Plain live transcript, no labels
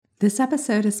This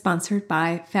episode is sponsored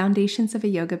by Foundations of a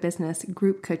Yoga Business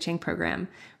group coaching program,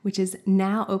 which is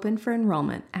now open for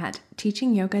enrollment at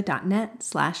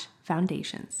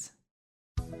teachingyoga.net/foundations.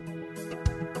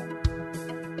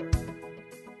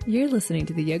 You're listening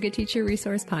to the Yoga Teacher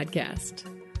Resource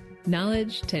Podcast.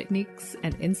 Knowledge, techniques,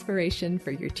 and inspiration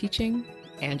for your teaching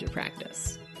and your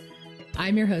practice.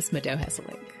 I'm your host, Mado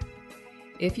Hesselink.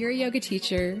 If you're a yoga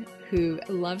teacher who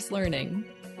loves learning,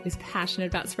 is passionate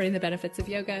about spreading the benefits of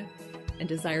yoga, and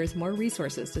desires more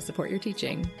resources to support your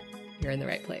teaching, you're in the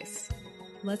right place.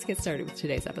 Let's get started with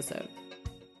today's episode.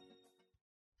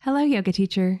 Hello, yoga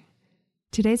teacher.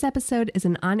 Today's episode is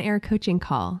an on-air coaching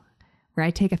call where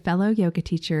I take a fellow yoga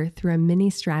teacher through a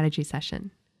mini strategy session.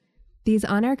 These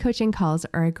on-air coaching calls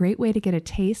are a great way to get a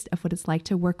taste of what it's like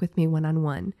to work with me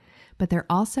one-on-one, but they're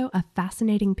also a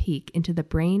fascinating peek into the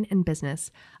brain and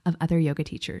business of other yoga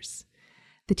teachers.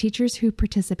 The teachers who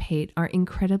participate are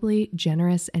incredibly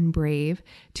generous and brave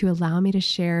to allow me to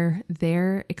share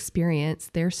their experience,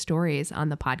 their stories on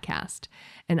the podcast,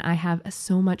 and I have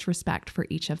so much respect for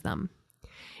each of them.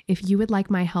 If you would like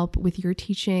my help with your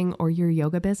teaching or your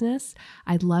yoga business,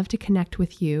 I'd love to connect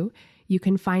with you. You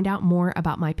can find out more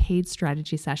about my paid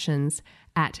strategy sessions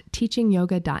at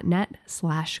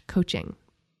teachingyoga.net/coaching.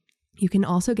 You can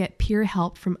also get peer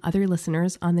help from other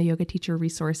listeners on the Yoga Teacher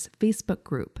Resource Facebook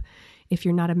group. If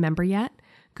you're not a member yet,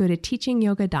 go to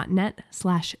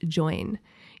teachingyoga.net/join.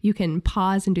 You can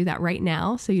pause and do that right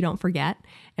now so you don't forget.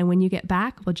 And when you get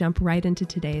back, we'll jump right into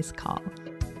today's call.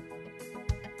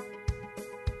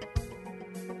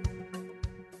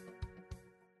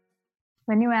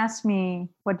 When you asked me,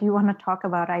 what do you want to talk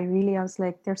about? I was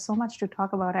like, there's so much to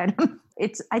talk about. I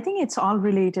think it's all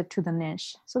related to the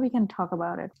niche. So we can talk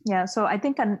about it. Yeah. So I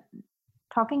think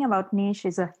talking about niche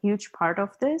is a huge part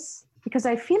of this, because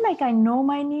I feel like I know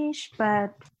my niche,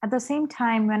 but at the same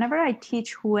time, whenever I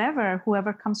teach whoever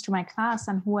comes to my class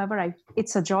and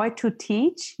it's a joy to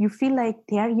teach, you feel like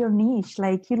they are your niche.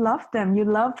 Like you love them, you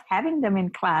love having them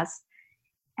in class.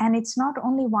 And it's not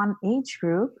only one age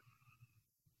group,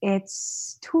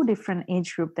 it's two different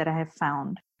age groups that I have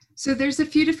found. So there's a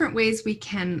few different ways we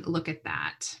can look at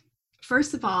that.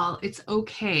 First of all, it's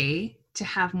okay to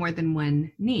have more than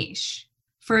one niche.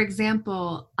 For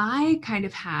example, I kind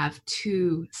of have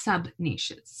two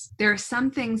sub-niches. There are some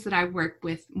things that I work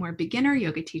with more beginner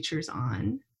yoga teachers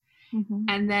on. Mm-hmm.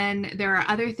 And then there are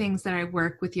other things that I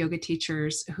work with yoga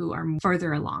teachers who are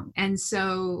further along. And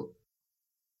so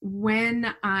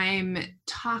when I'm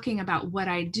talking about what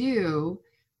I do,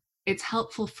 it's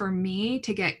helpful for me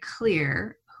to get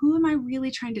clear, who am I really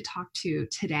trying to talk to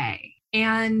today?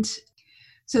 And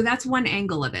so that's one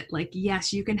angle of it. Like,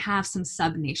 yes, you can have some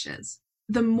sub-niches.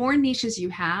 The more niches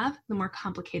you have, the more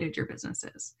complicated your business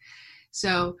is.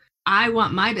 So I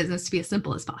want my business to be as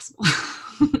simple as possible.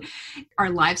 Our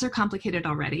lives are complicated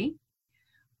already.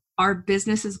 Our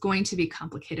business is going to be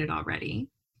complicated already.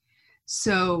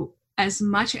 So as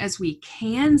much as we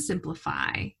can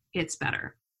simplify, it's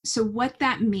better. So what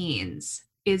that means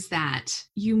is that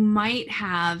you might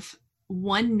have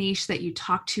one niche that you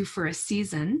talk to for a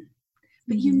season,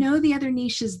 but you know the other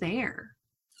niche is there.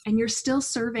 And you're still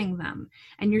serving them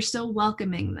and you're still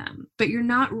welcoming them, but you're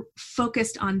not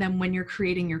focused on them when you're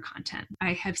creating your content.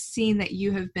 I have seen that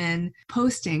you have been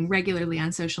posting regularly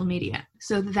on social media.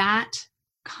 So that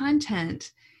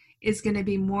content is going to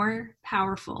be more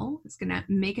powerful. It's going to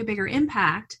make a bigger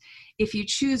impact if you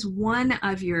choose one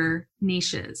of your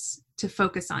niches to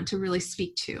focus on, to really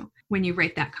speak to when you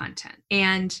write that content.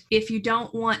 And if you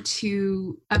don't want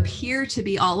to appear to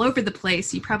be all over the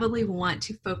place, you probably want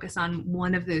to focus on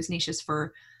one of those niches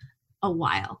for a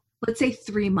while. Let's say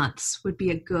 3 months would be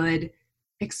a good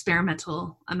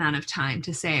experimental amount of time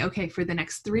to say, okay, for the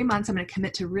next 3 months, I'm going to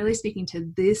commit to really speaking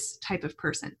to this type of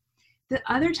person. The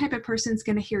other type of person is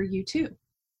going to hear you too.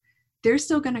 They're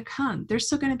still going to come. They're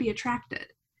still going to be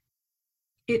attracted.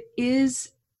 It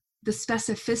is the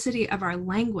specificity of our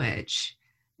language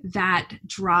that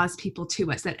draws people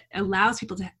to us, that allows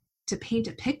people to paint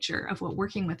a picture of what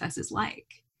working with us is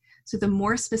like. So the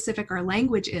more specific our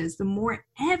language is, the more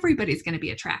everybody's going to be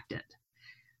attracted.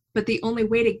 But the only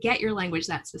way to get your language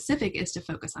that specific is to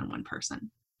focus on one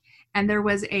person. And there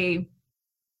was a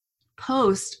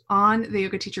post on the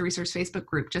Yoga Teacher Resource Facebook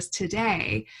group just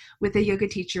today with a yoga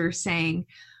teacher saying,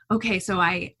 okay, so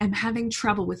I am having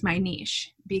trouble with my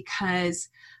niche because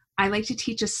I like to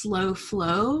teach a slow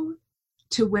flow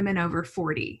to women over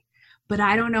 40, but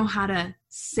I don't know how to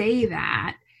say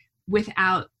that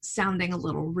without sounding a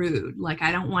little rude. Like,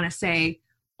 I don't want to say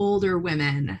older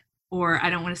women, or I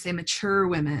don't want to say mature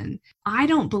women. I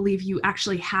don't believe you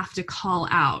actually have to call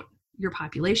out your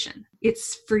population.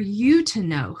 It's for you to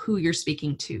know who you're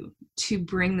speaking to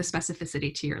bring the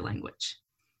specificity to your language.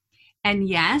 And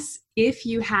yes, if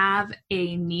you have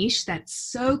a niche that's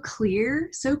so clear,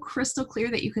 so crystal clear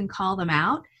that you can call them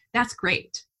out, that's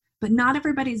great. But not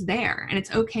everybody's there, and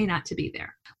it's okay not to be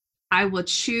there. I will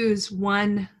choose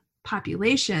one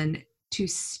population to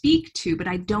speak to, but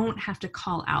I don't have to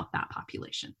call out that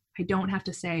population. I don't have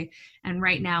to say, and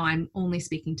right now I'm only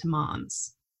speaking to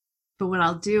moms. But what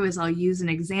I'll do is I'll use an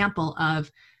example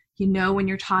of, when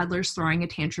your toddler's throwing a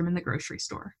tantrum in the grocery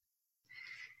store.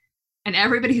 And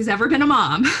everybody who's ever been a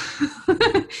mom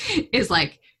is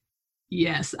like,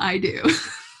 yes, I do.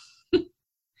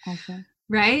 Okay.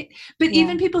 Right? But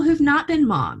even people who've not been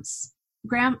moms,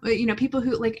 people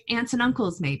who like aunts and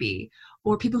uncles maybe,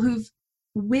 or people who've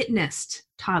witnessed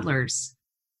toddlers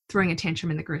throwing a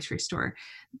tantrum in the grocery store,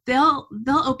 they'll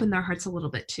open their hearts a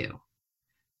little bit too.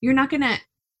 You're not going to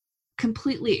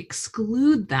completely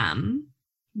exclude them.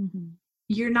 Mm-hmm.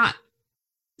 You're not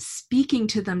speaking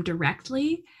to them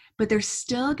directly, but they're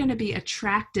still going to be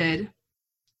attracted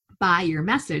by your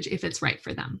message if it's right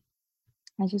for them.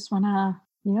 I just want to,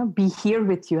 be here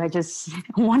with you. I just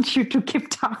want you to keep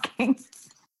talking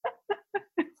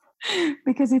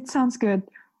because it sounds good.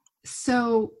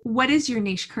 So what is your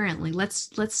niche currently? Let's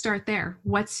start there.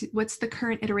 What's the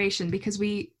current iteration? Because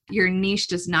your niche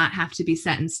does not have to be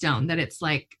set in stone, that it's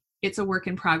like, it's a work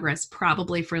in progress,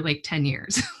 probably for like 10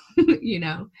 years,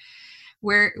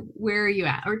 Where are you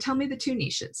at? Or tell me the two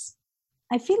niches.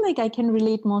 I feel like I can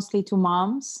relate mostly to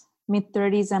moms,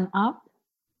 mid-30s and up,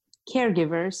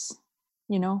 caregivers,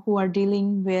 who are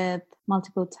dealing with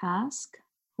multiple tasks,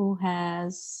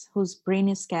 whose brain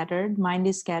is scattered, mind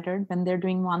is scattered. When they're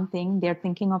doing one thing, they're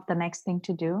thinking of the next thing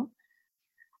to do.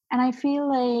 And I feel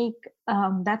like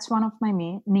that's one of my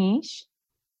niche.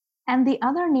 And the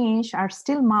other niche are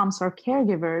still moms or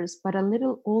caregivers, but a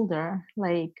little older,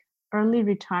 like early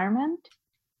retirement.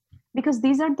 Because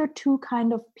these are the two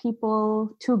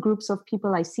groups of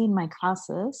people I see in my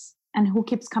classes and who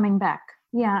keeps coming back.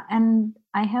 Yeah, and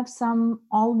I have some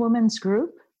all-women's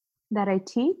group that I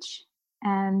teach.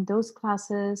 And those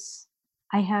classes,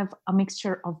 I have a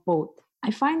mixture of both.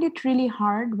 I find it really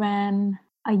hard when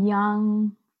a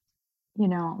young,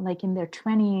 like in their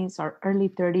 20s or early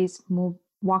 30s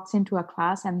walks into a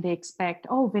class and they expect,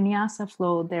 vinyasa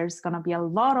flow, there's going to be a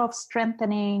lot of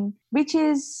strengthening, which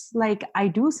is like I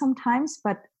do sometimes,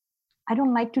 but I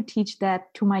don't like to teach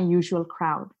that to my usual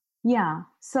crowd. Yeah.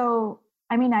 So,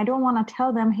 I don't want to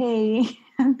tell them, hey,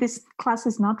 this class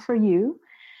is not for you.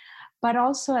 But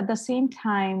also at the same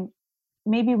time,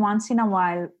 maybe once in a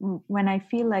while, when I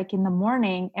feel like in the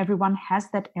morning, everyone has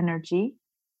that energy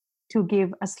to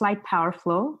give a slight power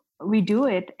flow, we do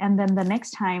it. And then the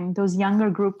next time those younger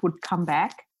group would come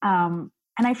back. And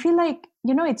I feel like,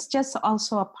 it's just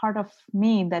also a part of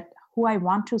me that who I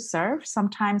want to serve.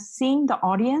 Sometimes seeing the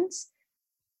audience,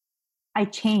 I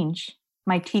change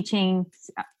my teaching.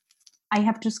 I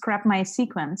have to scrap my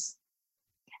sequence.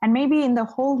 And maybe in the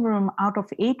whole room, out of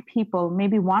 8 people,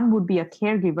 maybe one would be a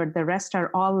caregiver. The rest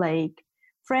are all like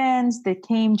friends. They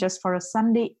came just for a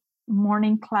Sunday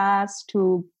morning class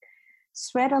to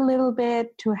sweat a little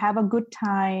bit, to have a good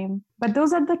time. But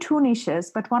those are the two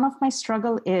niches. But one of my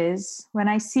struggle is when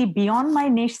I see beyond my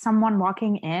niche someone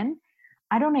walking in,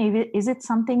 I don't know, is it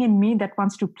something in me that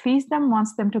wants to please them,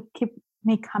 wants them to keep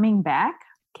me coming back,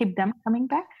 keep them coming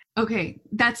back? Okay,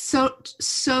 that's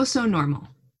so normal.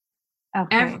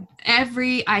 Okay.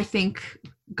 I think,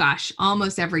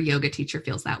 almost every yoga teacher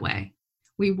feels that way.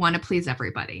 We want to please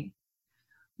everybody,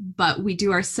 but we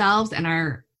do ourselves and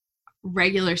our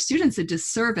regular students a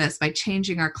disservice by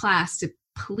changing our class to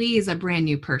please a brand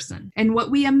new person. And what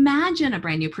we imagine a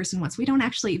brand new person wants, we don't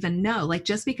actually even know. Like,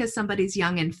 just because somebody's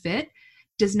young and fit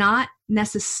does not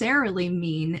necessarily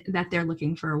mean that they're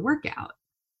looking for a workout.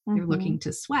 Mm-hmm. They're looking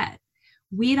to sweat.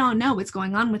 We don't know what's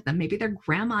going on with them. Maybe their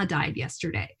grandma died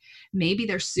yesterday. Maybe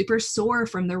they're super sore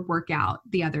from their workout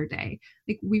the other day.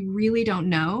 Like, we really don't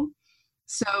know.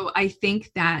 So I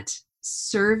think that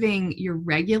serving your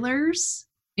regulars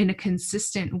in a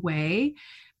consistent way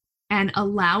and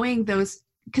allowing those,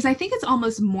 because I think it's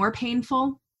almost more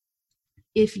painful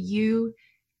if you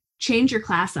change your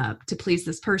class up to please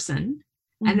this person,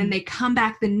 mm-hmm. and then they come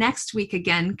back the next week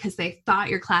again because they thought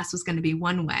your class was going to be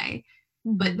one way.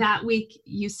 Mm-hmm. But that week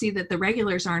you see that the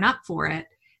regulars aren't up for it.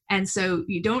 And so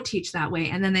you don't teach that way.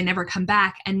 And then they never come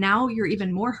back. And now you're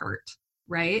even more hurt,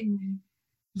 right? Mm-hmm.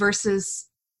 Versus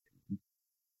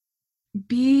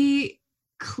be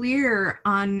clear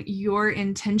on your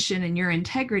intention and your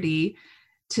integrity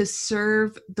to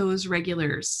serve those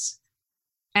regulars.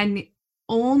 And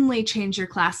only change your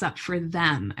class up for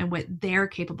them and what they're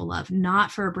capable of,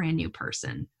 not for a brand new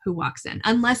person who walks in,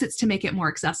 unless it's to make it more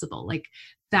accessible. Like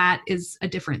that is a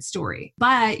different story.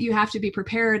 But you have to be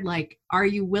prepared. Like, are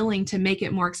you willing to make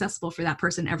it more accessible for that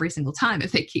person every single time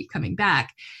if they keep coming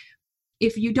back?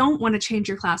 If you don't want to change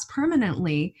your class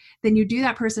permanently, then you do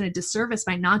that person a disservice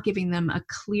by not giving them a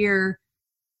clear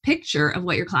picture of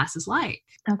what your class is like.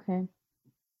 Okay.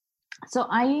 So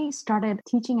I started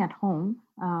teaching at home,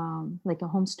 like a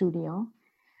home studio,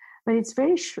 but it's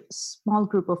very small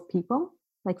group of people,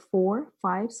 like 4,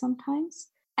 5 sometimes.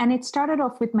 And it started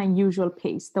off with my usual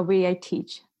pace, the way I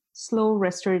teach, slow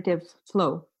restorative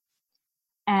flow.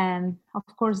 And of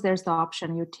course, there's the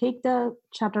option. You take the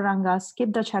chaturanga,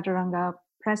 skip the chaturanga,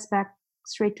 press back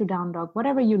straight to down dog,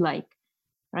 whatever you like,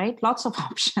 right? Lots of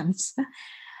options.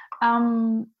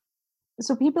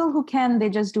 So people who can, they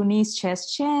just do knees,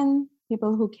 chest, chin.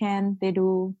 People who can, they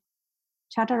do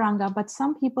chaturanga. But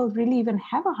some people really even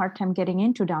have a hard time getting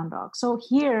into down dog. So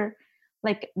here,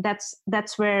 like that's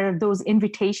where those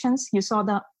invitations, you saw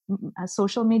the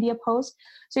social media post.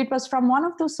 So it was from one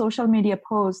of those social media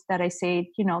posts that I said,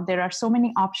 there are so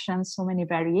many options, so many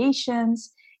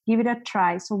variations, give it a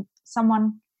try. So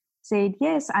someone said,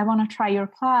 yes, I want to try your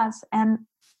class. And,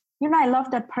 I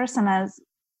love that person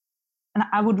and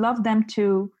I would love them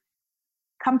to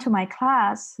come to my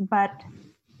class, but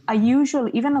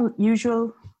even a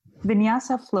usual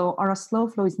vinyasa flow or a slow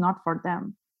flow is not for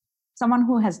them. Someone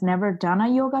who has never done a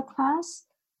yoga class,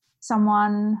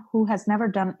 someone who has never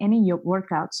done any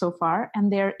workout so far,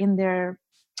 and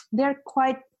they're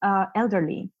quite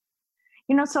elderly,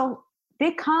 so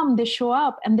they come, they show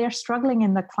up, and they're struggling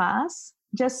in the class,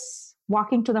 just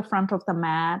walking to the front of the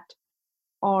mat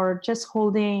or just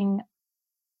holding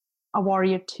a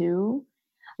warrior two.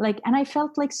 And I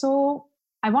felt like, so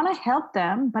I want to help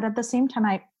them, but at the same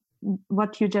time,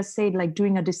 what you just said, like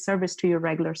doing a disservice to your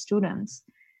regular students,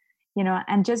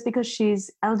 and just because she's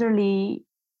elderly,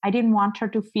 I didn't want her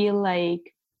to feel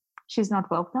like she's not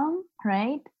welcome,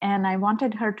 right? And I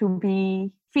wanted her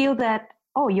to feel that,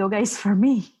 oh, yoga is for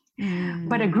me,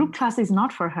 but a group class is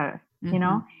not for her,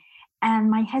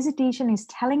 And my hesitation is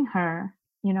telling her,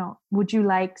 would you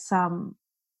like some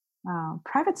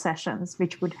private sessions,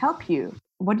 which would help you?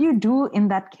 What do you do in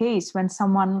that case when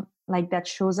someone like that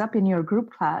shows up in your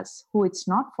group class who it's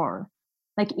not for?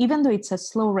 Like, even though it's a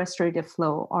slow restorative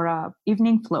flow or a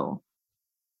evening flow,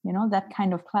 that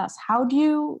kind of class, how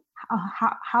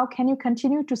can you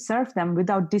continue to serve them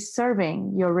without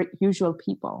disserving your usual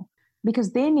people?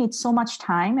 Because they need so much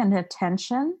time and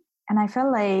attention. And I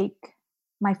felt like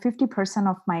my 50%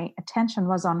 of my attention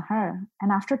was on her.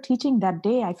 And after teaching that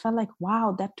day, I felt like,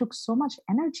 wow, that took so much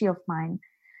energy of mine.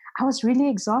 I was really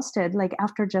exhausted, like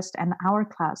after just an hour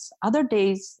class. Other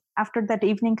days, after that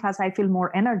evening class, I feel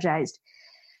more energized.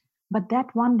 But that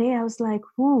one day I was like,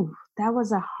 whoo, that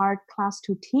was a hard class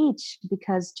to teach,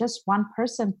 because just one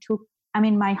person took,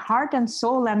 my heart and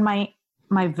soul and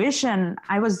my vision.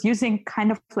 I was using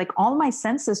kind of like all my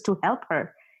senses to help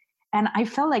her. And I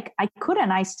felt like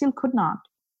I still could not.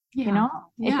 Yeah.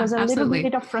 It was a absolutely.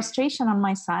 little bit of frustration on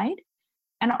my side.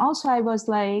 And also I was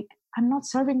like, I'm not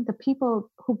serving the people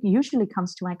who usually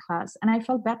comes to my class. And I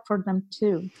felt bad for them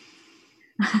too.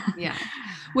 Yeah.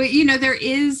 Well, there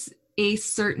is a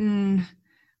certain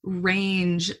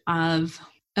range of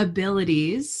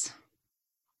abilities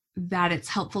that it's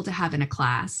helpful to have in a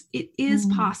class. It is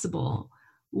possible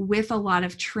with a lot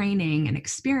of training and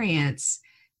experience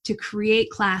to create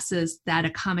classes that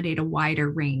accommodate a wider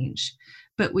range.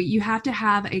 But you have to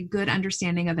have a good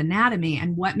understanding of anatomy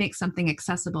and what makes something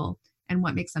accessible and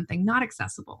what makes something not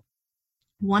accessible.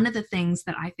 One of the things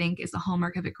that I think is the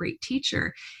hallmark of a great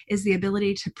teacher is the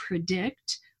ability to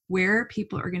predict where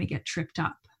people are going to get tripped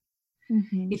up.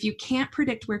 If you can't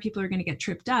predict where people are going to get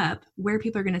tripped up, where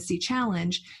people are going to see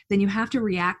challenge, then you have to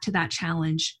react to that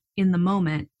challenge in the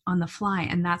moment on the fly.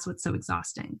 And that's what's so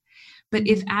exhausting. But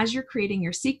if as you're creating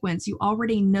your sequence, you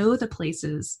already know the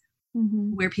places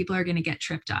where people are going to get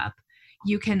tripped up,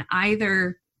 you can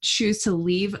either choose to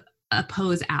leave a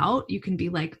pose out. You can be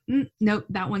like, nope,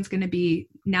 that one's going to be,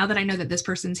 now that I know that this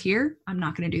person's here, I'm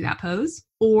not going to do that pose.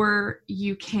 Or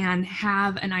you can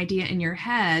have an idea in your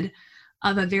head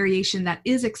of a variation that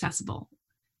is accessible,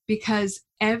 because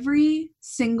every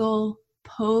single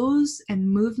pose and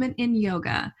movement in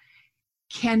yoga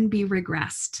can be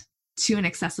regressed to an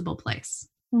accessible place.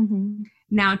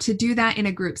 Now, to do that in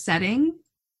a group setting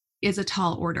is a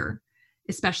tall order,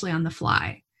 especially on the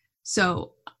fly.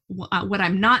 So what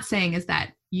I'm not saying is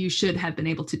that you should have been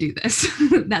able to do this.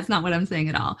 That's not what I'm saying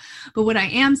at all. But what I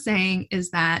am saying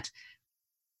is that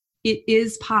it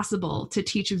is possible to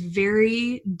teach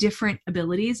very different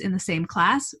abilities in the same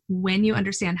class when you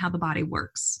understand how the body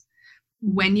works.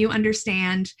 When you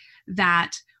understand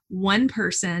that one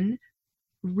person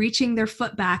reaching their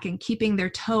foot back and keeping their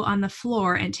toe on the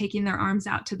floor and taking their arms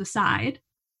out to the side,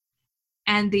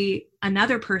 and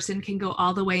another person can go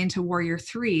all the way into Warrior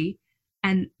 3,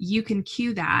 and you can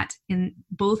cue that in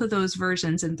both of those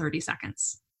versions in 30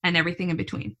 seconds and everything in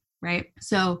between, right?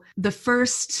 So the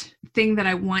first thing that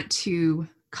I want to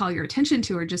call your attention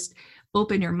to, or just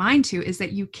open your mind to, is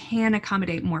that you can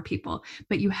accommodate more people,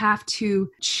 but you have to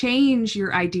change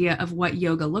your idea of what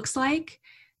yoga looks like.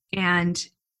 And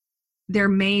there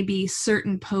may be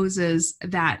certain poses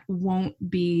that won't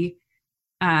be,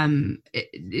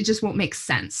 it just won't make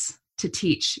sense to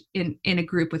teach in a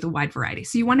group with a wide variety.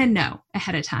 So you want to know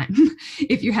ahead of time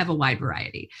if you have a wide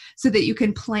variety so that you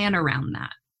can plan around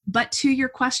that. But to your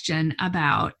question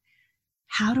about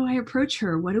how do I approach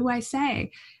her? What do I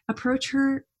say? Approach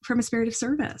her from a spirit of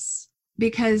service,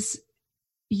 because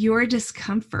your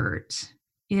discomfort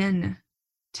in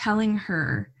telling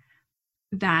her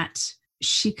that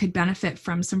she could benefit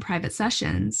from some private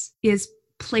sessions is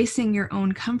placing your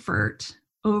own comfort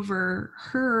over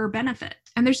her benefit.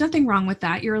 And there's nothing wrong with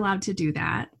that. You're allowed to do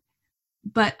that.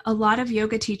 But a lot of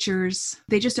yoga teachers,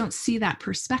 they just don't see that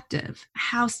perspective,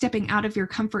 how stepping out of your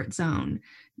comfort zone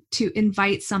to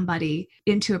invite somebody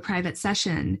into a private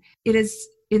session, it is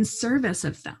in service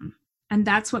of them. And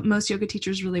that's what most yoga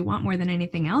teachers really want more than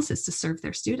anything else, is to serve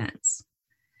their students.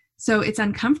 So it's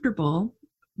uncomfortable,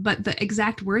 but the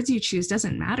exact words you choose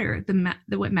doesn't matter.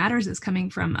 What matters is coming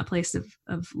from a place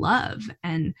of love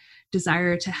and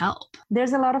desire to help.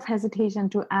 There's a lot of hesitation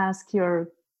to ask your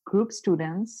group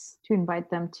students to invite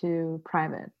them to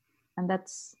private. And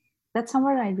that's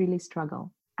somewhere I really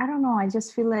struggle. I don't know. I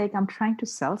just feel like I'm trying to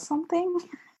sell something.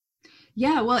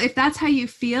 Yeah, well, if that's how you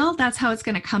feel, that's how it's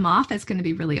going to come off. It's going to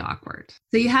be really awkward.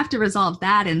 So you have to resolve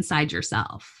that inside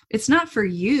yourself. It's not for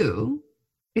you.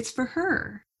 It's for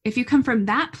her. If you come from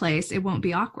that place, it won't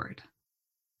be awkward.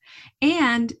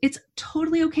 And it's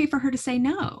totally okay for her to say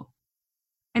no.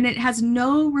 And it has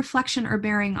no reflection or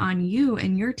bearing on you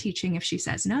and your teaching if she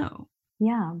says no.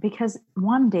 Yeah, because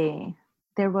one day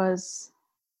there was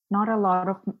not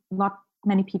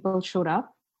many people showed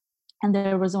up, and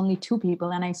there was only 2 people.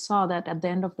 And I saw that at the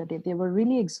end of the day, they were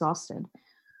really exhausted.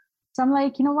 So I'm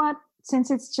like, you know what?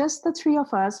 Since it's just the 3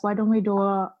 of us, why don't we do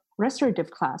a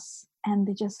restorative class? And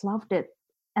they just loved it.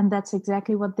 And that's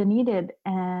exactly what they needed.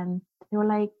 And they were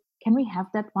like, can we have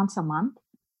that once a month?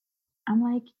 I'm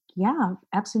like, yeah,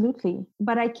 absolutely.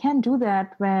 But I can't do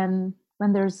that when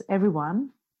there's everyone.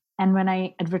 And when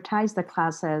I advertise the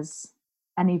class as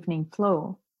an evening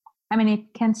flow, I mean,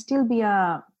 it can still be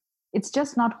it's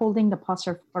just not holding the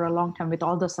posture for a long time with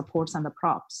all the supports and the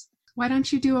props. Why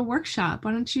don't you do a workshop?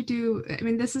 Why don't you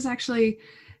this is actually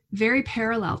very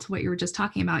parallel to what you were just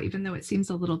talking about, even though it seems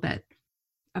a little bit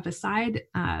of a side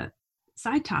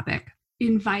topic.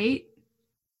 Invite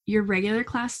your regular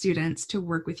class students to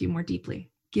work with you more deeply.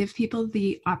 Give people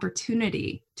the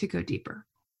opportunity to go deeper,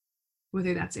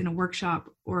 whether that's in a workshop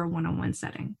or a one-on-one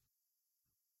setting.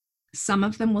 Some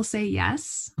of them will say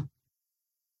yes,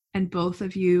 and both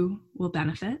of you will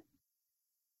benefit.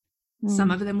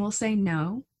 Some of them will say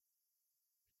no,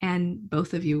 and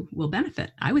both of you will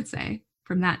benefit, I would say,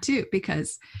 from that too.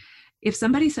 Because if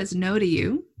somebody says no to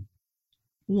you,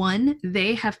 one,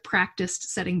 they have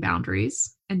practiced setting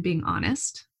boundaries and being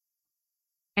honest,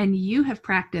 and you have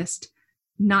practiced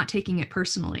not taking it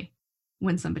personally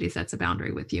when somebody sets a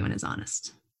boundary with you and is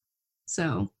honest.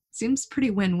 So seems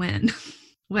pretty win-win.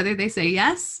 Whether they say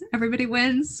yes, everybody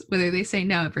wins. Whether they say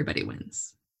no, everybody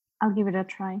wins. I'll give it a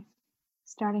try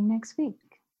starting next week.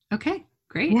 Okay,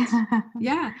 great.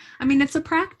 Yeah. I mean, it's a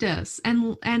practice,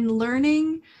 and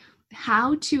learning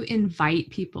how to invite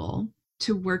people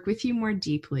to work with you more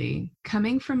deeply,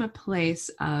 coming from a place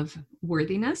of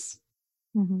worthiness.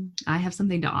 Mm-hmm. I have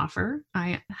something to offer.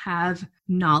 I have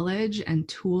knowledge and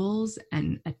tools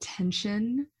and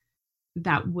attention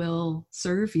that will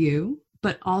serve you,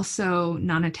 but also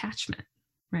non-attachment,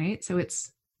 right? So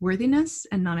it's worthiness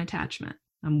and non-attachment.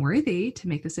 I'm worthy to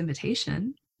make this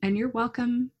invitation, and you're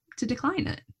welcome to decline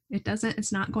it.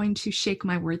 It's not going to shake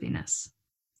my worthiness.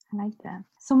 I like that.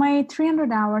 So my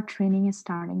 300-hour training is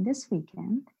starting this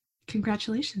weekend.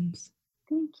 Congratulations.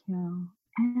 Thank you.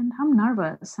 And I'm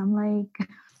nervous.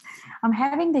 I'm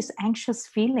having this anxious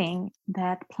feeling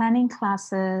that planning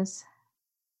classes,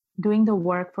 doing the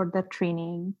work for the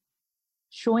training,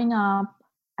 showing up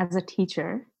as a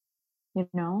teacher,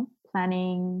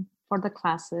 planning for the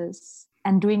classes,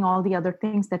 and doing all the other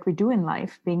things that we do in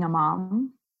life, being a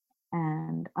mom,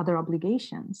 and other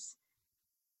obligations,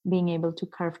 being able to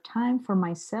carve time for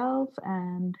myself.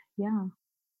 And yeah,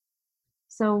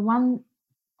 so one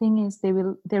thing is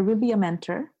there will be a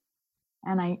mentor.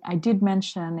 And I did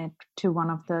mention it to one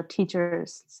of the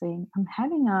teachers, saying, I'm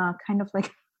having a kind of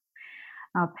like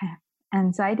a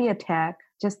anxiety attack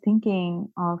just thinking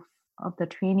of the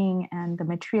training and the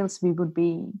materials we would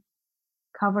be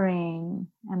covering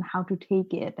and how to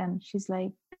take it. And she's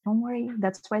like, don't worry,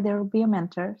 that's why there will be a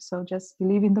mentor. So just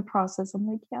believe in the process. I'm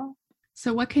like, yeah.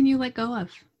 So what can you let go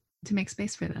of to make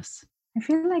space for this? I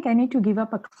feel like I need to give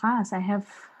up a class. I have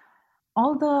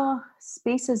all the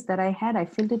spaces that I had, I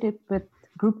filled it with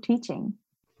group teaching.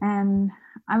 And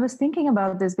I was thinking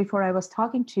about this before I was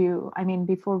talking to you. I mean,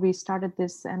 before we started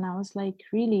this, and I was like,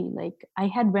 really, like I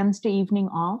had Wednesday evening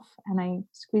off and I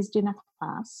squeezed in a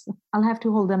class. I'll have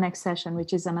to hold the next session,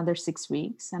 which is another 6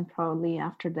 weeks. And probably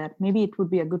after that, maybe it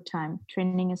would be a good time.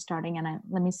 Training is starting and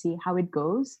let me see how it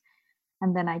goes.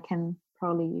 And then I can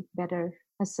probably better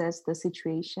assess the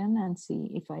situation and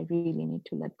see if I really need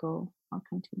to let go or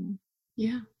continue.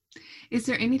 Yeah. Is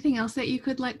there anything else that you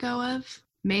could let go of?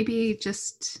 Maybe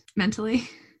just mentally?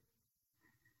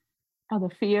 Oh,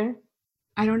 the fear?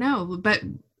 I don't know, but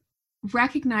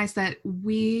recognize that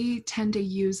we tend to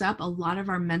use up a lot of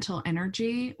our mental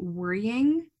energy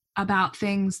worrying about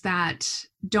things that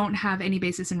don't have any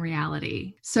basis in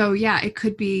reality. So yeah, it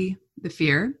could be the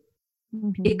fear.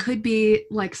 Mm-hmm. It could be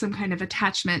like some kind of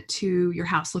attachment to your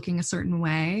house looking a certain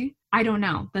way. I don't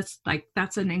know.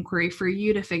 That's an inquiry for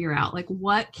you to figure out. Like,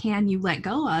 what can you let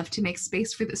go of to make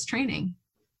space for this training?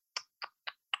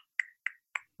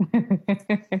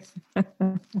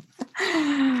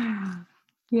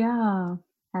 Yeah,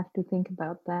 have to think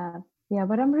about that. Yeah,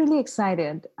 but I'm really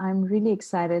excited. I'm really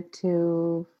excited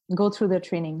to go through the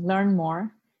training, learn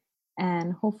more,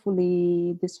 and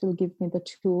hopefully this will give me the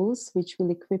tools which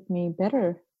will equip me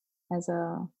better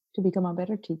to become a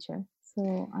better teacher.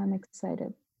 So I'm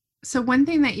excited. So one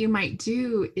thing that you might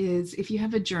do is if you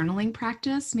have a journaling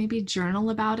practice, maybe journal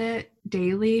about it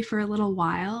daily for a little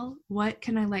while. What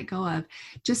can I let go of?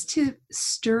 Just to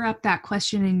stir up that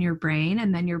question in your brain,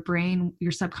 and then your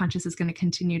subconscious is going to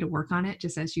continue to work on it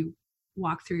just as you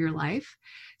walk through your life.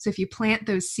 So if you plant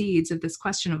those seeds of this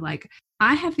question of like,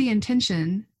 I have the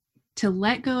intention to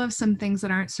let go of some things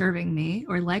that aren't serving me,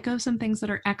 or let go of some things that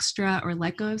are extra, or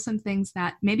let go of some things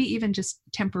that maybe even just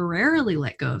temporarily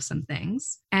let go of some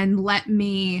things, and let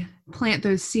me plant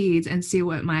those seeds and see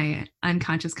what my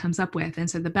unconscious comes up with. And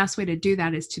so the best way to do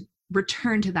that is to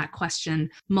return to that question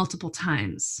multiple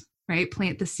times, right?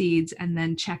 Plant the seeds and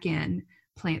then check in,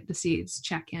 plant the seeds,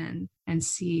 check in, and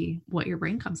see what your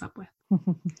brain comes up with.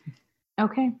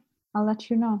 Okay, I'll let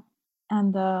you know.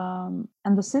 And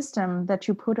the system that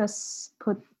you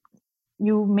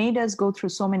made us go through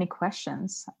so many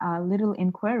questions, a little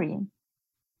inquiry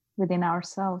within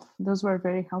ourselves. Those were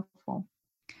very helpful.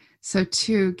 So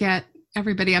to get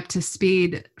everybody up to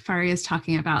speed, Faria is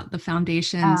talking about the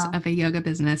foundations of a yoga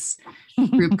business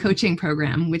group coaching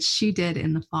program, which she did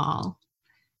in the fall.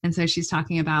 And so she's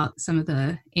talking about some of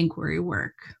the inquiry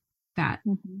work that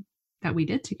we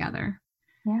did together.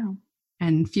 Yeah.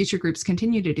 And future groups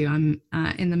continue to do. I'm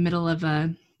in the middle of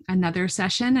another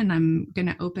session, and I'm going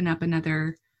to open up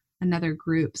another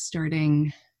group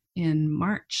starting in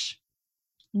March,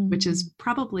 which is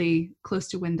probably close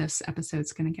to when this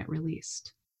episode's going to get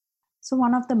released. So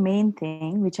one of the main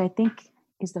thing, which I think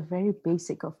is the very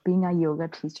basic of being a yoga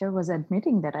teacher, was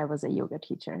admitting that I was a yoga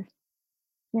teacher.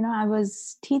 You know, I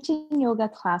was teaching yoga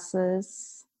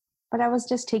classes, but I was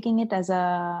just taking it as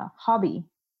a hobby.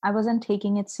 I wasn't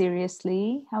taking it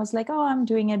seriously. I was like, oh, I'm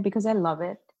doing it because I love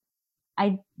it.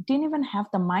 I didn't even have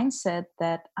the mindset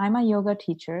that I'm a yoga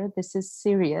teacher. This is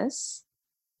serious.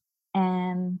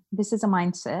 And this is a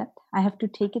mindset. I have to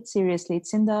take it seriously.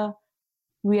 It's in the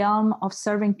realm of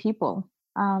serving people.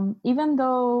 Even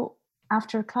though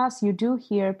after class, you do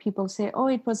hear people say, oh,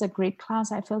 it was a great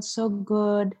class. I felt so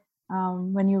good.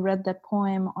 When you read that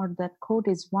poem, or that quote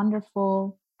is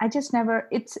wonderful. I just never,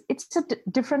 it's a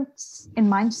difference in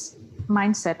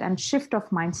mindset and shift of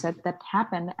mindset that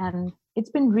happened. And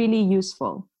it's been really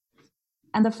useful.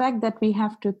 And the fact that we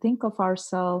have to think of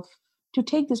ourselves to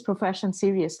take this profession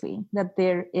seriously, that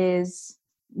there is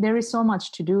so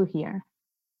much to do here.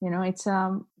 You know, it's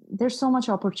there's so much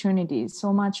opportunity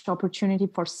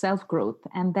for self-growth.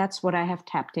 And that's what I have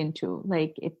tapped into.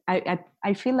 Like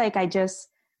I feel like I just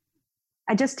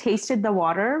tasted the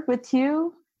water with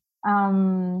you.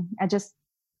 I just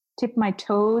tipped my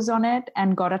toes on it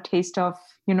and got a taste of,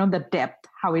 you know, the depth,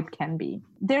 how it can be.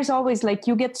 There's always like,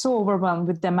 you get so overwhelmed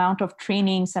with the amount of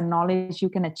trainings and knowledge you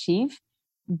can achieve.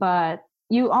 But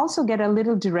you also get a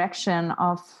little direction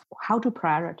of how to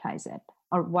prioritize it,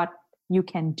 or what you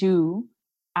can do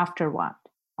after what,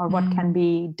 or what can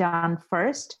be done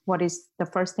first. What is the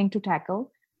first thing to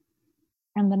tackle?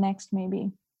 And the next,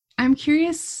 maybe. I'm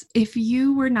curious, if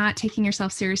you were not taking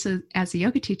yourself seriously as a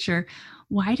yoga teacher,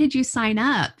 why did you sign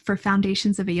up for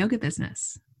Foundations of a Yoga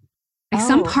Business? Like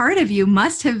some part of you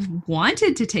must have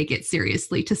wanted to take it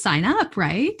seriously to sign up,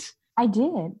 right? I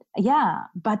did. Yeah.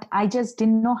 But I just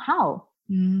didn't know how.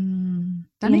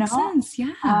 That makes sense.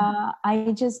 Yeah.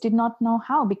 I just did not know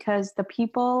how, because the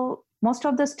people, most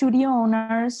of the studio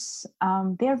owners,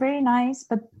 they're very nice,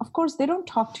 but of course they don't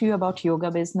talk to you about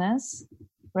yoga business,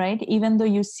 right? Even though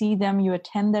you see them, you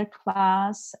attend their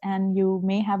class, and you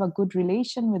may have a good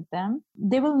relation with them,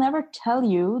 they will never tell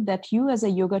you that you as a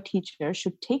yoga teacher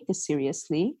should take this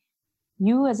seriously.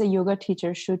 You as a yoga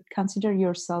teacher should consider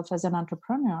yourself as an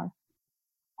entrepreneur.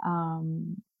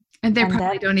 And they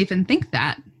probably don't even think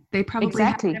that. They probably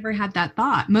have never had that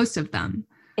thought, most of them.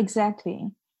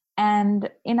 Exactly. And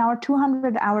in our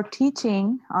 200-hour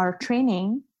teaching or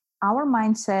training, our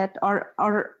mindset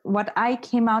or what I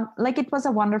came out, like, it was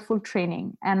a wonderful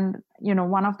training. And,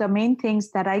 one of the main things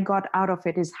that I got out of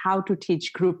it is how to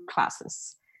teach group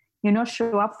classes.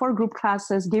 Show up for group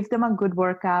classes, give them a good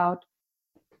workout,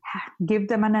 give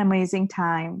them an amazing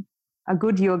time, a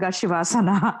good yoga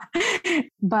shavasana.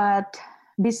 But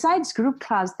besides group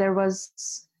class, there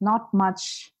was not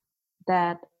much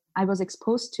that I was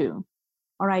exposed to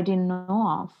or I didn't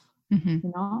know of.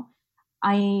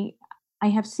 I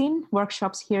have seen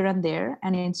workshops here and there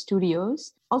and in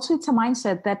studios. Also, it's a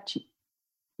mindset that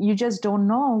you just don't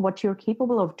know what you're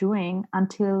capable of doing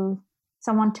until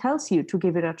someone tells you to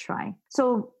give it a try.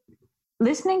 So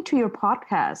listening to your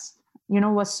podcast,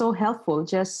 was so helpful,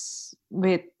 just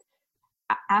with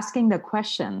asking the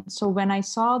question. So when I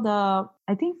saw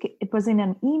I think it was in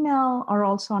an email or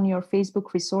also on your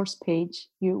Facebook resource page,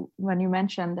 when you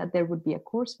mentioned that there would be a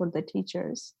course for the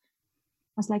teachers,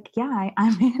 I was like, yeah,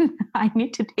 I'm in. I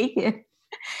need to take it,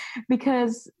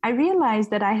 because I realized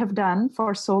that I have done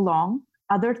for so long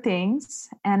other things.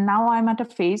 And now I'm at a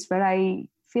phase where I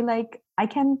feel like I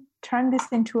can turn this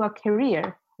into a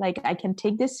career. Like, I can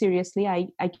take this seriously. I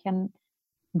can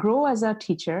grow as a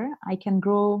teacher. I can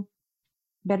grow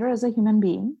better as a human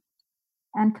being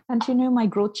and continue my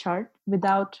growth chart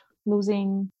without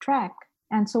losing track.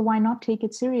 And so why not take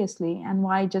it seriously? And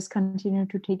why just continue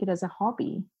to take it as a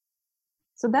hobby?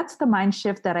 So that's the mind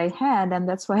shift that I had. And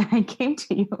that's why I came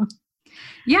to you.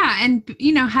 Yeah. And,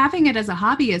 having it as a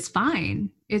hobby is fine.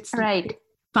 It's right.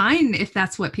 Fine if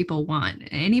that's what people want.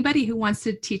 Anybody who wants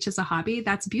to teach as a hobby,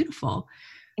 that's beautiful.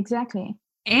 Exactly.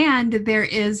 And there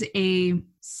is a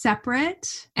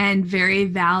separate and very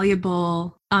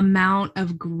valuable amount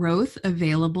of growth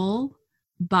available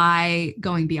by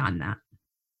going beyond that.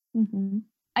 Mm-hmm.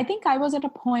 I think I was at a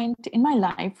point in my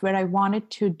life where I wanted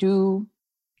to do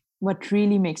what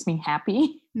really makes me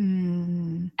happy.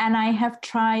 And I have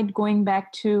tried going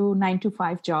back to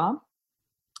 9-to-5 job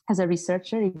as a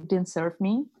researcher. It didn't serve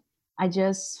me. I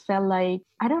just felt like,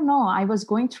 I don't know, I was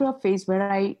going through a phase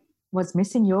where I was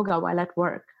missing yoga while at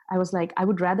work. I was like, I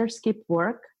would rather skip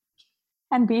work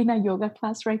and be in a yoga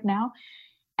class right now.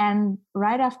 And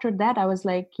right after that, I was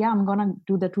like, yeah, I'm going to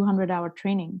do the 200-hour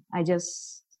training. I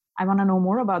want to know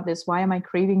more about this. Why am I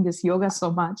craving this yoga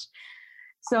so much?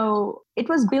 So it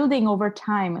was building over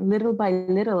time, little by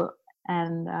little.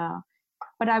 And,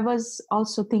 but I was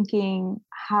also thinking,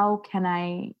 how can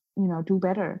I, do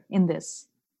better in this,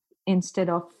 instead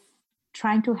of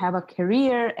trying to have a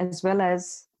career as well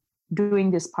as doing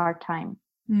this part-time.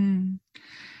 And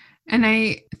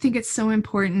I think it's so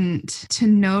important to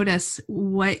notice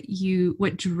what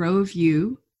drove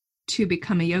you to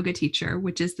become a yoga teacher,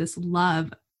 which is this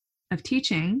love of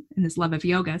teaching and this love of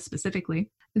yoga specifically,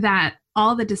 that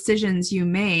all the decisions you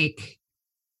make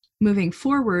moving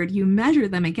forward, you measure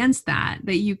them against that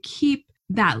you keep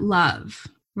that love,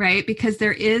 right? Because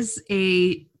there is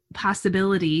a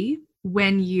possibility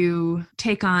when you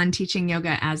take on teaching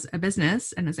yoga as a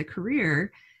business and as a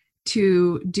career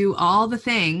to do all the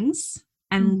things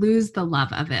and lose the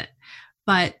love of it.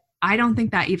 But I don't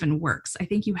think that even works. I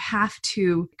think you have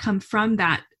to come from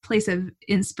that place of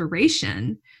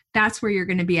inspiration. That's where you're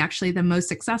going to be actually the most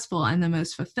successful and the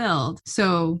most fulfilled.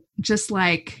 So just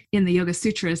like in the Yoga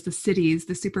Sutras, the siddhis,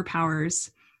 the superpowers,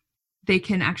 they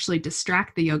can actually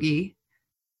distract the yogi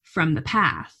from the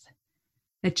path.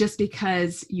 That just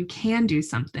because you can do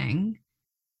something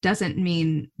doesn't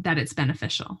mean that it's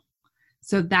beneficial.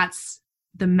 So that's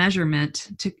the measurement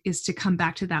is to come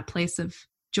back to that place of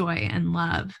joy and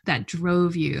love that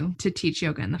drove you to teach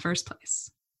yoga in the first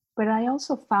place. but I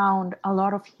also found a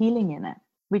lot of healing in it,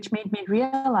 which made me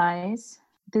realize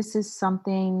this is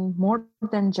something more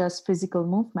than just physical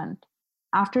movement.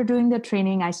 After doing the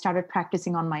training, I started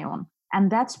practicing on my own.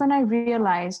 And that's when I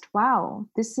realized, wow,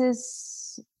 this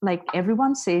is like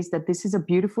everyone says that this is a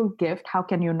beautiful gift. How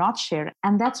can you not share it?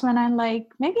 And that's when I'm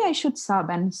like, maybe I should sub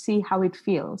and see how it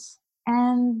feels.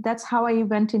 And that's how I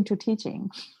went into teaching.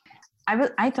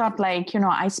 I thought like,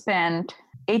 I spent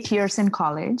 8 years in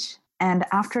college. And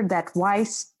after that, why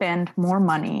spend more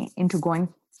money into going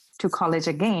to college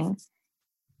again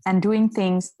and doing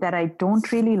things that I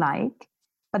don't really like?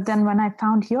 But then when I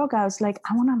found yoga, I was like,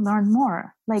 I want to learn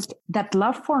more. Like that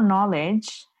love for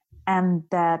knowledge and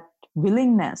that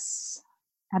willingness,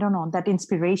 I don't know, that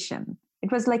inspiration.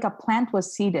 It was like a plant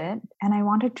was seeded and I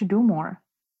wanted to do more.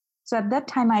 So at that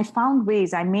time, I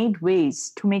made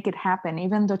ways to make it happen,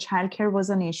 even though childcare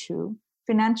was an issue,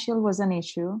 financial was an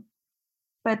issue.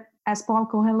 But as Paul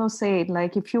Coelho said,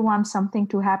 like if you want something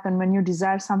to happen, when you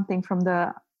desire something from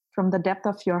the depth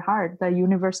of your heart, the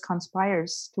universe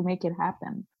conspires to make it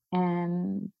happen.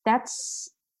 And that's,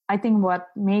 I think, what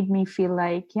made me feel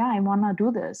like, yeah, I want to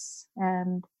do this.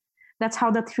 And that's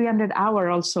how the 300 hour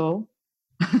also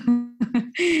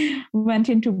went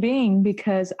into being,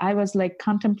 because I was like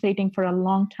contemplating for a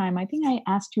long time. I think I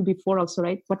asked you before also,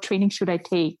 right? What training should I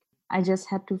take? I just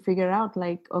had to figure out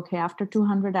like, okay, after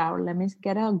 200 hours, let me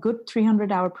get a good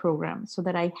 300-hour program so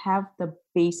that I have the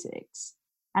basics.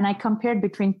 And I compared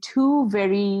between two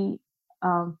very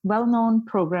well-known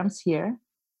programs here.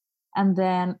 And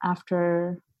then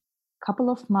after a couple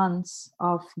of months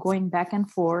of going back and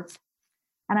forth,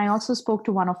 and I also spoke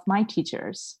to one of my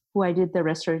teachers who I did the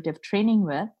restorative training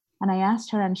with. And I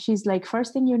asked her, and she's like,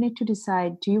 first thing you need to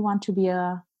decide, do you want to be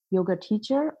a yoga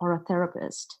teacher or a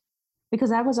therapist?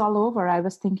 Because I was all over. I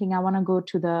was thinking I want to go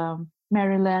to the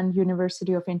Maryland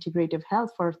University of Integrative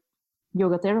Health for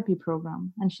yoga therapy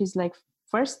program. And she's like,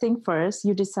 first thing first,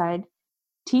 you decide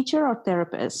teacher or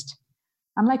therapist.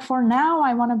 I'm like, for now,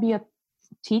 I want to be a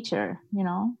teacher,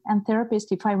 and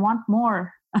therapist. If I want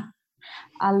more,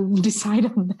 I'll decide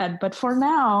on that. But for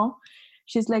now,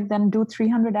 she's like, then do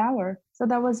 300 hours. So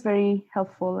that was very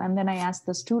helpful. And then I asked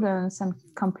the students and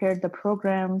compared the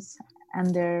programs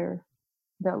and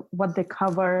what they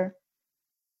cover.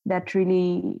 That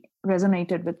really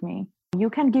resonated with me.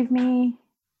 You can give me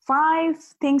 5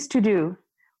 things to do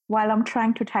while I'm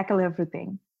trying to tackle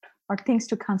everything, or things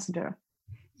to consider.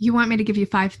 You want me to give you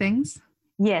 5 things?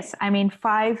 Yes,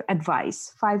 5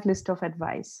 list of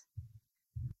advice.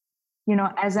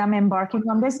 As I'm embarking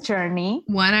on this journey.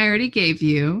 1 I already gave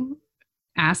you.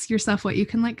 Ask yourself what you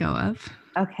can let go of.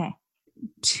 Okay.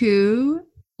 2,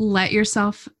 let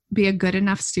yourself be a good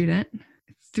enough student.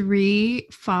 3,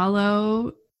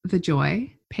 follow the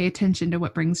joy. Pay attention to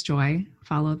what brings joy.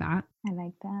 Follow that. I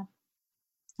like that.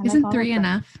 Isn't 3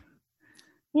 enough?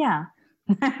 Yeah.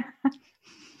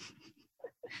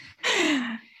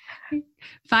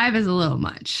 5 is a little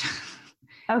much.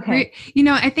 Okay.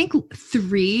 I think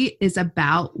 3 is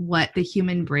about what the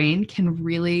human brain can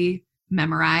really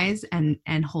memorize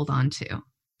and hold on to. I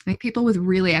think people with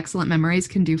really excellent memories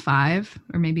can do 5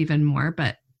 or maybe even more,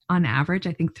 but on average,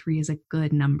 I think 3 is a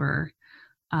good number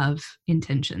of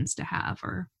intentions to have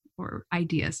or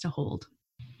ideas to hold.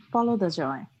 Follow the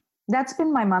joy. That's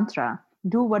been my mantra.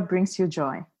 Do what brings you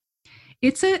joy.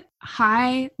 It's a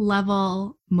high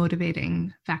level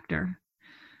motivating factor,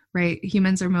 right?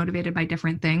 Humans are motivated by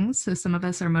different things. So some of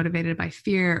us are motivated by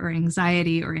fear or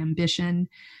anxiety or ambition,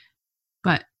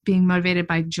 but being motivated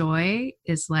by joy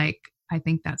is like, I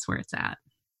think that's where it's at.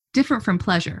 Different from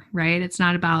pleasure, right? It's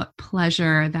not about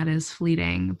pleasure that is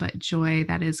fleeting, but joy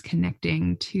that is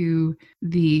connecting to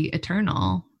the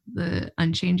eternal, the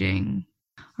unchanging.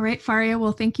 All right, Faria,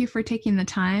 well, thank you for taking the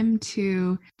time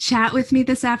to chat with me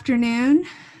this afternoon.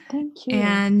 Thank you.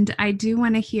 And I do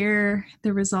want to hear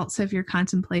the results of your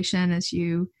contemplation as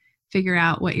you figure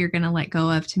out what you're going to let go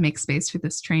of to make space for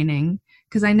this training,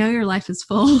 because I know your life is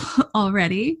full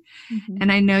already. Mm-hmm.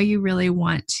 And I know you really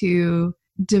want to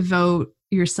devote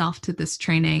yourself to this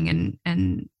training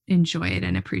and enjoy it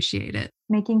and appreciate it.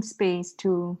 Making space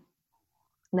to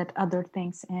let other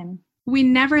things in. We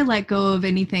never let go of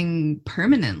anything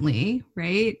permanently,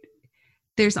 right?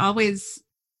 There's always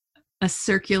a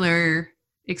circular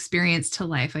experience to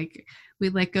life. Like we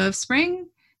let go of spring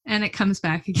and it comes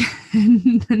back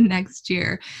again the next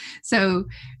year. So,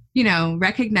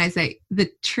 recognize that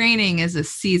the training is a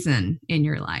season in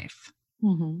your life.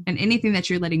 Mm-hmm. And anything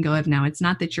that you're letting go of now, it's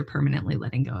not that you're permanently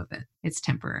letting go of it. It's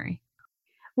temporary.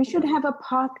 We should have a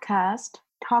podcast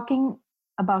talking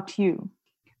about you.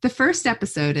 The first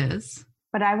episode is.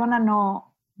 But I want to know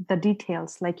the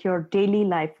details, like your daily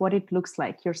life, what it looks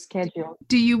like, your schedule.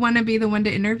 Do you want to be the one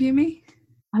to interview me?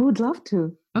 I would love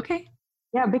to. Okay.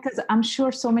 Yeah, because I'm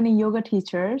sure so many yoga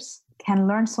teachers can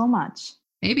learn so much.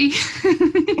 Maybe.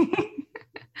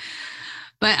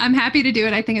 But I'm happy to do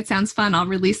it. I think it sounds fun. I'll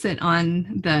release it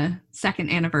on the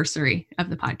 2nd anniversary of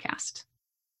the podcast.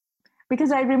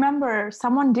 Because I remember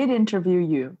someone did interview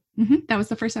you. That was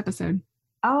the first episode.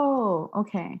 Oh,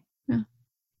 okay. Yeah.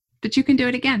 But you can do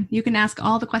it again. You can ask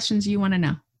all the questions you want to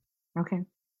know. Okay.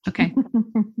 Okay.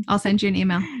 I'll send you an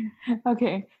email.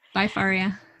 Okay. Bye,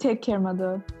 Faria. Take care,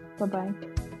 Mother. Bye-bye.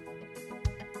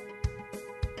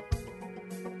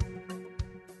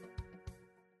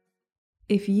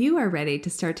 If you are ready to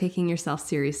start taking yourself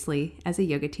seriously as a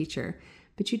yoga teacher,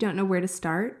 but you don't know where to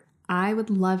start, I would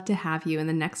love to have you in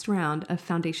the next round of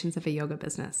Foundations of a Yoga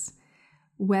Business.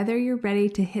 Whether you're ready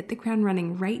to hit the ground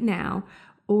running right now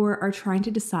or are trying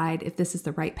to decide if this is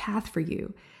the right path for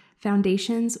you,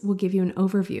 Foundations will give you an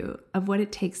overview of what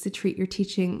it takes to treat your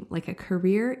teaching like a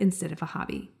career instead of a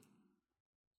hobby.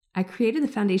 I created the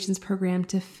Foundations program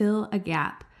to fill a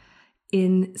gap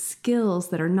in skills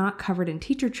that are not covered in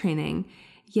teacher training,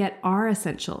 yet are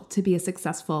essential to be a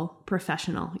successful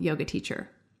professional yoga teacher.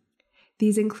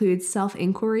 These include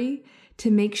self-inquiry to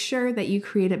make sure that you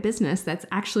create a business that's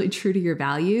actually true to your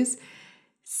values,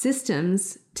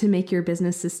 systems to make your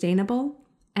business sustainable,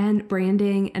 and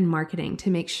branding and marketing to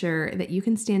make sure that you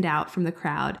can stand out from the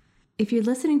crowd. If you're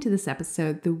listening to this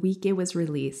episode the week it was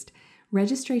released,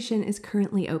 registration is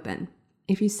currently open.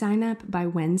 If you sign up by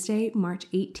Wednesday, March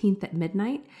 18th at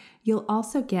midnight, you'll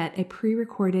also get a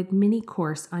pre-recorded mini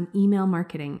course on email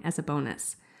marketing as a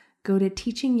bonus. Go to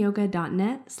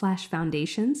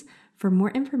teachingyoga.net/foundations for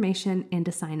more information and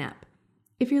to sign up.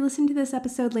 If you're listening to this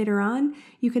episode later on,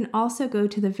 you can also go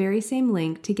to the very same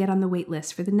link to get on the wait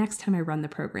list for the next time I run the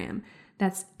program.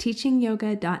 That's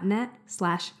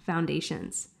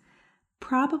teachingyoga.net/foundations.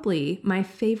 Probably my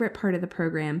favorite part of the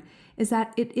program is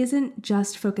that it isn't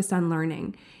just focused on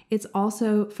learning. It's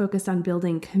also focused on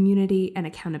building community and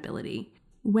accountability.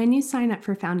 When you sign up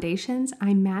for Foundations,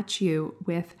 I match you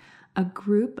with a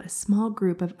small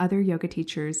group of other yoga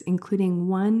teachers, including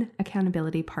one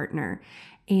accountability partner.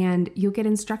 And you'll get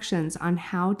instructions on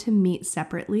how to meet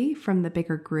separately from the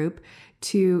bigger group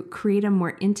to create a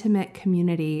more intimate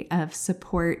community of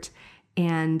support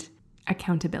and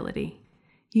accountability.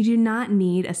 You do not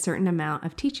need a certain amount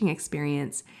of teaching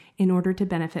experience in order to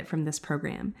benefit from this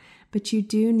program, but you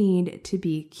do need to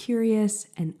be curious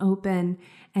and open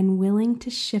and willing to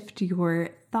shift your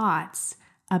thoughts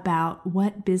about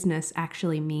what business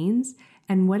actually means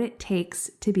and what it takes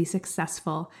to be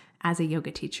successful as a yoga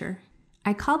teacher.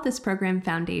 I called this program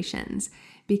Foundations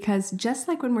because just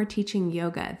like when we're teaching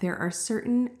yoga, there are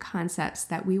certain concepts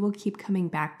that we will keep coming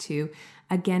back to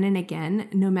again and again,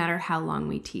 no matter how long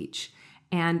we teach.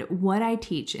 And what I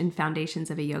teach in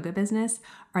Foundations of a Yoga Business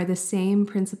are the same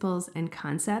principles and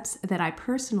concepts that I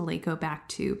personally go back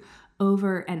to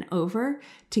over and over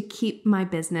to keep my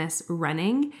business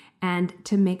running and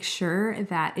to make sure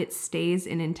that it stays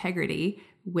in integrity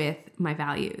with my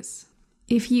values.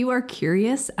 If you are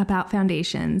curious about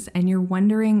Foundations and you're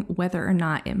wondering whether or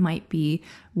not it might be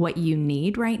what you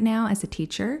need right now as a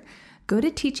teacher, go to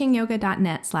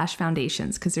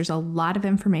teachingyoga.net/foundations because there's a lot of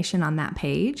information on that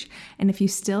page. And if you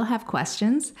still have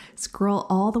questions, scroll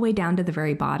all the way down to the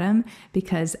very bottom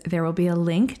because there will be a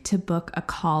link to book a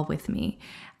call with me.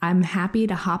 I'm happy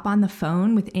to hop on the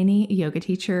phone with any yoga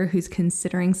teacher who's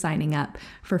considering signing up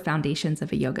for Foundations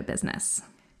of a Yoga Business.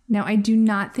 Now, I do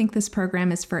not think this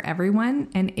program is for everyone.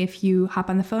 And if you hop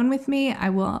on the phone with me, I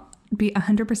will be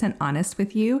 100% honest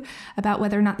with you about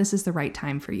whether or not this is the right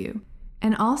time for you.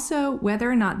 And also whether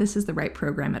or not this is the right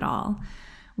program at all.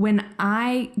 When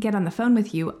I get on the phone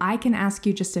with you, I can ask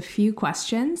you just a few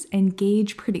questions and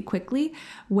gauge pretty quickly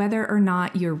whether or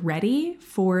not you're ready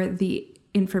for the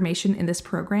information in this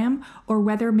program or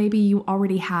whether maybe you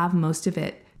already have most of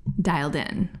it dialed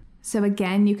in. So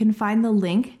again, you can find the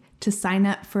link to sign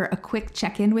up for a quick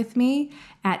check-in with me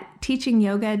at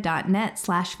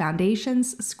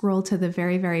teachingyoga.net/foundations. Scroll to the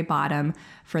very, very bottom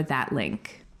for that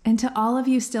link. And to all of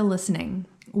you still listening,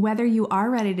 whether you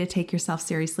are ready to take yourself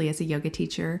seriously as a yoga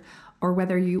teacher or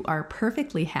whether you are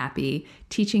perfectly happy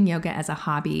teaching yoga as a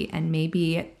hobby and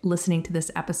maybe listening to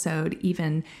this episode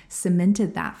even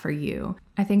cemented that for you,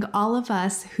 I think all of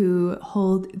us who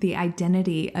hold the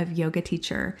identity of yoga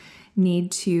teacher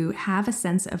need to have a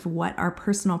sense of what our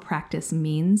personal practice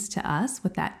means to us,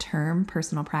 what that term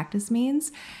personal practice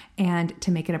means, and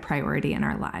to make it a priority in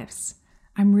our lives.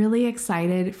 I'm really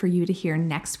excited for you to hear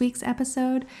next week's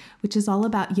episode, which is all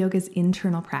about yoga's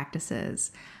internal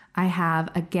practices. I have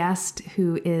a guest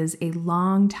who is a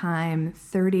long-time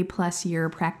 30-plus year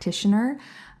practitioner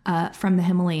from the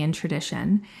Himalayan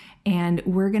tradition. And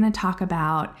we're going to talk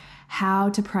about how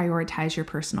to prioritize your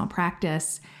personal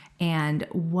practice and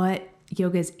what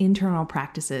yoga's internal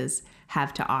practices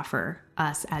have to offer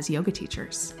us as yoga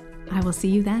teachers. I will see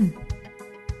you then.